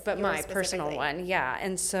 yours. But yours my personal one, yeah.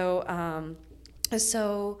 And so,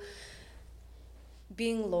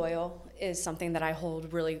 being loyal is something that I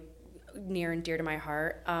hold really near and dear to my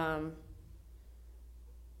heart. I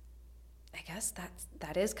guess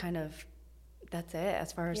that is kind of, that's it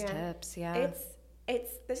as far as tips. Yeah.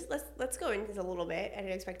 It's this. Let's go into this a little bit. I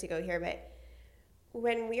didn't expect to go here, but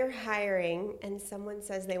when we're hiring and someone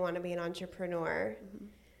says they want to be an entrepreneur,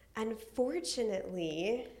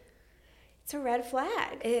 unfortunately, it's a red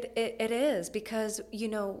flag. It is, because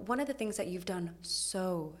one of the things that you've done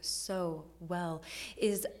so well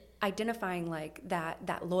is identifying like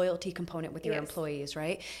that loyalty component with your employees,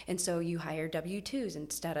 right? And so you hire W-2s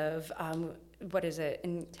instead of what is it?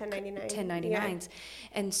 1099s. Yeah.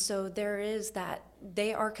 And so there is that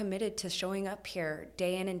they are committed to showing up here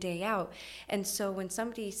day in and day out. And so when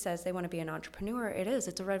somebody says they want to be an entrepreneur,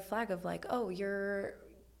 it's a red flag of like, oh, you're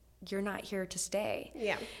not here to stay.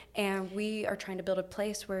 Yeah. And we are trying to build a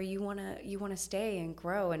place where you want to stay and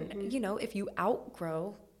grow. And if you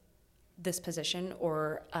outgrow this position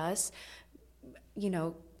or us,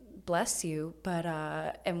 bless you, but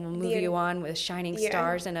and we'll move you on with shining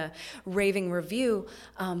stars and a raving review,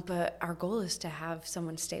 but our goal is to have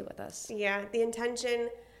someone stay with us. The intention,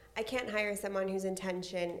 I can't hire someone whose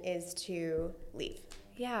intention is to leave.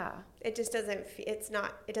 It just doesn't,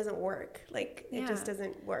 it doesn't work. Like, it just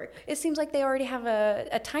doesn't work. It seems like they already have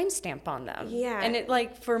a timestamp on them. And it,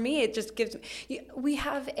 like, for me, it just gives, we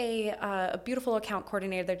have a beautiful account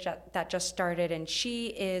coordinator that just started, and she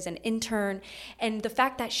is an intern, and the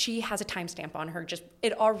fact that she has a timestamp on her,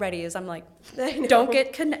 it already is, I'm like, don't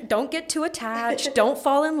get too attached, don't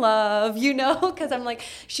fall in love, because I'm like,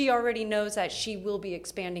 she already knows that she will be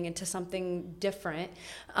expanding into something different,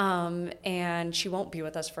 and she won't be be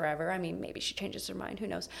with us forever. I mean, maybe she changes her mind, who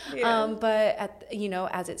knows? Yeah. But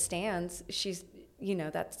as it stands, she's,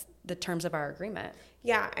 that's the terms of our agreement.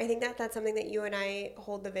 Yeah, I think that that's something that you and I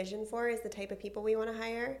hold the vision for, is the type of people we want to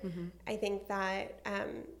hire. Mm-hmm. I think that,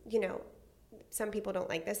 some people don't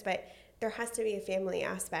like this, but there has to be a family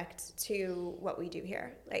aspect to what we do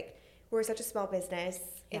here. Like, we're such a small business.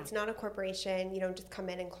 Yeah. It's not a corporation. You don't just come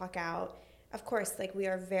in and clock out. Of course, like, we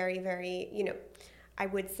are very, very, I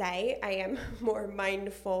would say I am more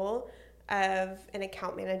mindful of an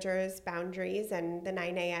account manager's boundaries and the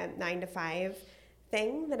 9 to 5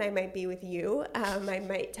 thing than I might be with you. I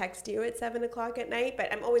might text you at 7 o'clock at night,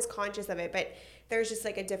 but I'm always conscious of it. But there's just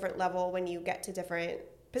like a different level when you get to different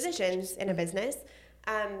positions in a business.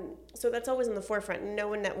 So that's always in the forefront. No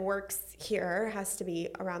one that works here has to be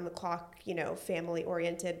around the clock, family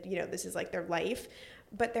oriented, this is like their life.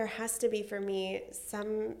 But there has to be, for me,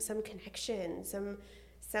 some connection, some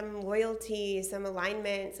loyalty, some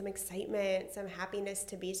alignment, some excitement, some happiness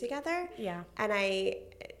to be together. Yeah. And I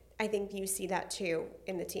think you see that too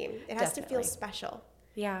in the team. It has to feel special.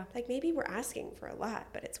 Yeah. Like, maybe we're asking for a lot,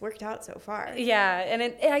 but it's worked out so far. Yeah,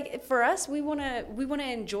 and for us, we want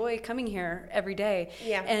to enjoy coming here every day.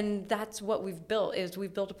 Yeah. And that's what we've built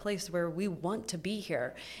a place where we want to be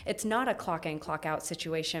here. It's not a clock in, clock out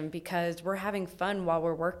situation, because we're having fun while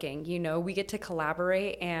we're working. We get to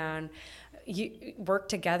collaborate and you work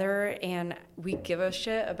together, and we give a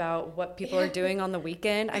shit about what people are doing on the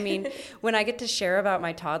weekend. I mean, when I get to share about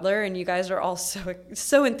my toddler and you guys are all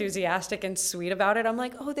so enthusiastic and sweet about it, I'm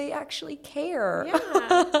like, oh, they actually care.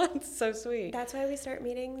 Yeah. It's so sweet. That's why we start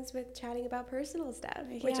meetings with chatting about personal stuff,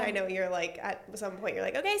 which I know you're like, at some point you're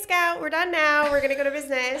like, okay, Scout, we're done now. We're going to go to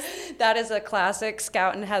business. That is a classic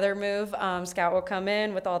Scout and Heather move. Scout will come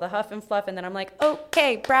in with all the huff and fluff, and then I'm like,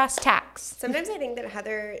 okay, brass tacks. Sometimes I think that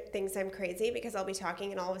Heather thinks I'm crazy because I'll be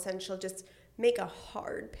talking and all of a sudden she'll just make a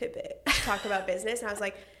hard pivot to talk about business. And I was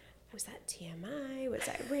like, was that TMI? Was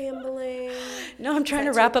I rambling? No, I'm trying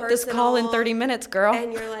to wrap up this call in 30 minutes, girl.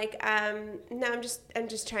 And you're like, no, I'm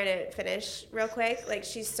just trying to finish real quick. Like,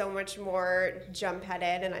 she's so much more jump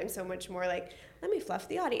headed and I'm so much more like, let me fluff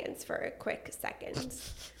the audience for a quick second,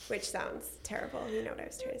 which sounds terrible. You know what I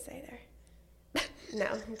was trying to say there. No.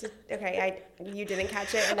 Okay. You didn't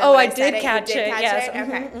catch it. I did catch it. Yes.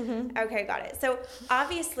 Okay. Mm-hmm. Okay. Got it. So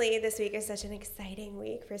obviously this week is such an exciting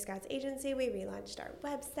week for Scouts Agency. We relaunched our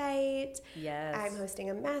website. Yes. I'm hosting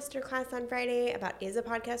a masterclass on Friday about, is a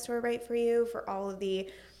podcast tour right for you, for all of the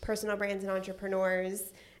personal brands and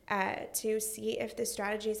entrepreneurs to see if the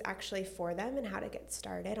strategy is actually for them and how to get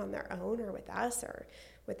started on their own or with us or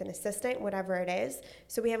with an assistant, whatever it is.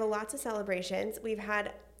 So we have lots of celebrations. We've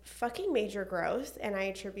had fucking major growth, and I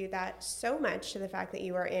attribute that so much to the fact that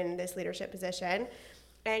you are in this leadership position,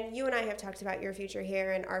 and you and I have talked about your future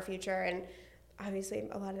here and our future, and obviously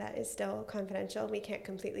a lot of that is still confidential. We can't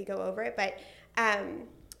completely go over it, but I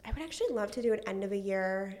would actually love to do an end of a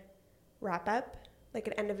year wrap up, like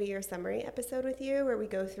an end of a year summary episode with you, where we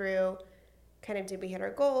go through kind of, did we hit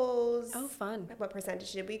our goals? Oh, fun. What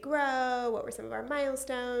percentage did we grow? What were some of our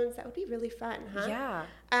milestones? That would be really fun, huh? Yeah.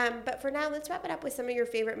 But for now, let's wrap it up with some of your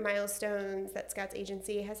favorite milestones that Scouts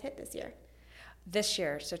Agency has hit this year. This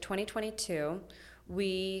year, so 2022,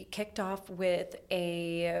 we kicked off with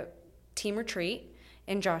a team retreat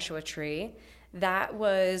in Joshua Tree. That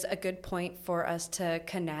was a good point for us to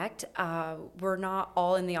connect. We're not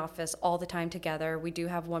all in the office all the time together. We do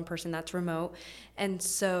have one person that's remote. And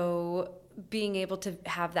so being able to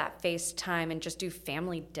have that FaceTime and just do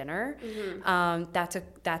family dinner,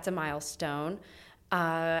 that's a milestone.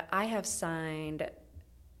 I have signed,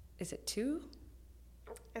 is it 2?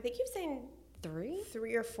 I think you've signed 3?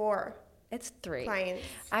 3 or 4. It's 3 clients.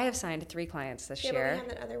 I have signed 3 clients this year. Yeah, but we have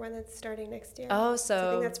that other one that's starting next year. Oh, so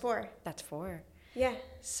I think that's 4. That's 4. Yeah.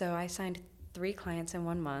 So I signed 3 clients in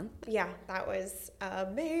 1 month. Yeah, that was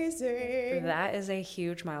amazing. That is a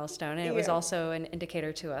huge milestone, and it was also an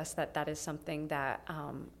indicator to us that that is something that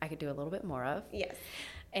I could do a little bit more of. Yes.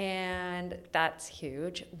 And that's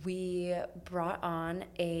huge. We brought on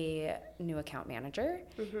a new account manager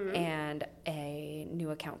and a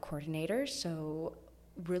new account coordinator. So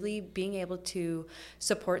really being able to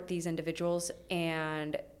support these individuals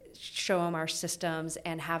and show them our systems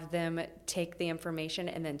and have them take the information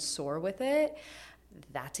and then soar with it,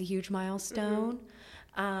 that's a huge milestone.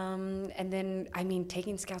 And then,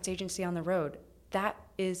 taking Scouts Agency on the road, that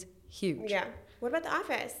is huge. Yeah. What about the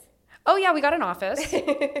office? Oh yeah, we got an office.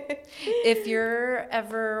 If you're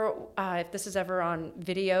ever, if this is ever on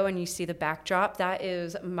video and you see the backdrop, that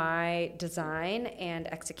is my design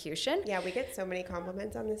and execution. Yeah, we get so many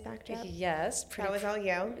compliments on this backdrop. Yes. That was all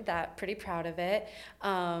you. Pretty proud of it.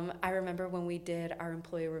 I remember when we did our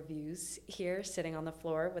employee reviews here, sitting on the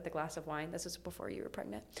floor with a glass of wine. This was before you were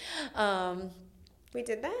pregnant. We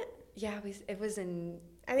did that? Yeah, it was in...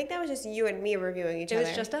 I think that was just you and me reviewing each other. It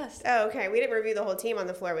was just us. Oh, okay. We didn't review the whole team on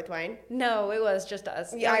the floor with wine. No, it was just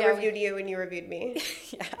us. Yeah, I reviewed you and you reviewed me.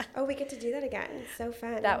 Yeah. Oh, we get to do that again. So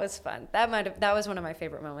fun. That was fun. That was one of my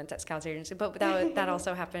favorite moments at Scouts Agency. But that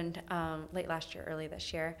also happened late last year, early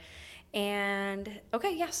this year. And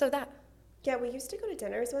okay, yeah. So that. Yeah, we used to go to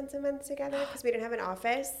dinners once a month together because we didn't have an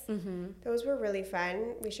office. Mm-hmm. Those were really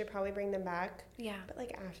fun. We should probably bring them back. Yeah. But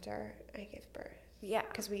like after I give birth. Yeah.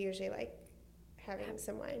 Because we usually like having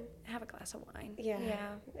some wine. Have a glass of wine. Yeah.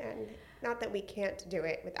 And not that we can't do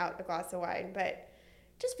it without a glass of wine, but it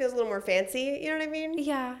just feels a little more fancy. You know what I mean?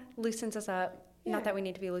 Yeah. Loosens us up. Yeah. Not that we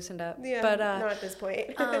need to be loosened up. Yeah. But not at this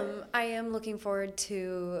point. I am looking forward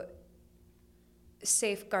to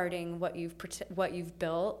safeguarding what you've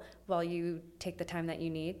built while you take the time that you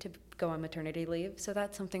need to go on maternity leave. So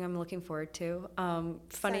that's something I'm looking forward to.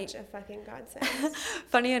 Funny, Such a fucking godsend.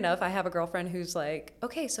 Funny enough, I have a girlfriend who's like,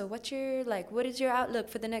 okay, so what is your outlook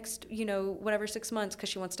for the next, whatever 6 months? Because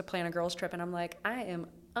she wants to plan a girls trip. And I'm like, I am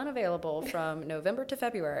unavailable from November to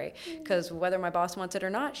February because whether my boss wants it or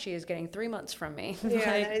not, she is getting 3 months from me.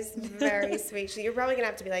 Yeah, that is very sweet. So you're probably going to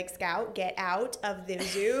have to be like, Scout, get out of the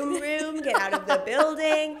Zoom room, get out of the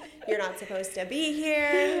building. You're not supposed to be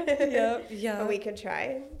here. Yeah. But we could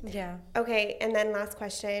try. Yeah. Okay, and then last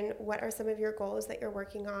question. What are some of your goals that you're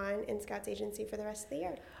working on in Scouts Agency for the rest of the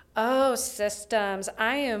year? Oh, systems.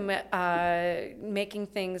 I am making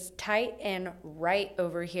things tight and right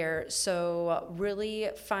over here. So really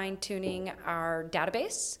fine-tuning our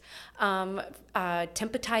database,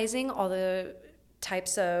 templatizing all the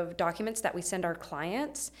types of documents that we send our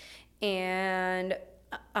clients, and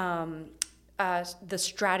the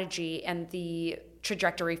strategy and the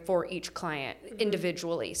trajectory for each client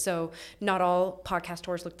individually. So not all podcast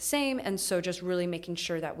tours look the same, and so just really making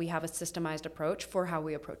sure that we have a systemized approach for how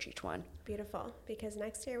we approach each one. Beautiful, because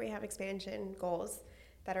next year we have expansion goals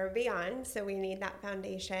that are beyond, so we need that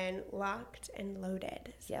foundation locked and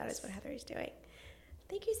loaded. So That is what Heather is doing.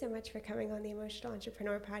 Thank you so much for coming on the Emotional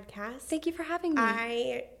Entrepreneur Podcast. Thank you for having me.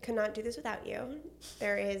 I could not do this without you.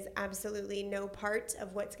 There is absolutely no part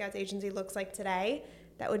of what Scouts Agency looks like today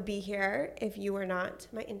that would be here if you were not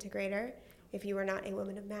my integrator, if you were not a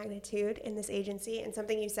woman of magnitude in this agency. And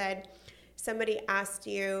something you said, somebody asked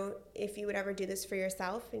you if you would ever do this for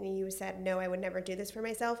yourself, and you said, no, I would never do this for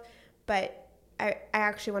myself. But I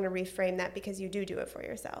actually want to reframe that, because you do it for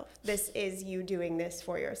yourself. This is you doing this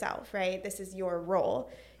for yourself, right? This is your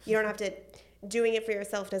role. You don't have to, doing it for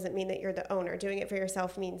yourself doesn't mean that you're the owner. Doing it for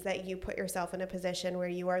yourself means that you put yourself in a position where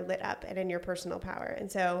you are lit up and in your personal power.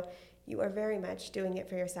 And so you are very much doing it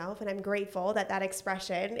for yourself. And I'm grateful that that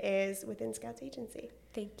expression is within Scouts Agency.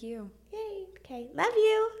 Thank you. Yay. Okay. Love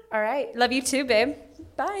you. All right. Love you too, babe.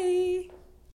 Bye.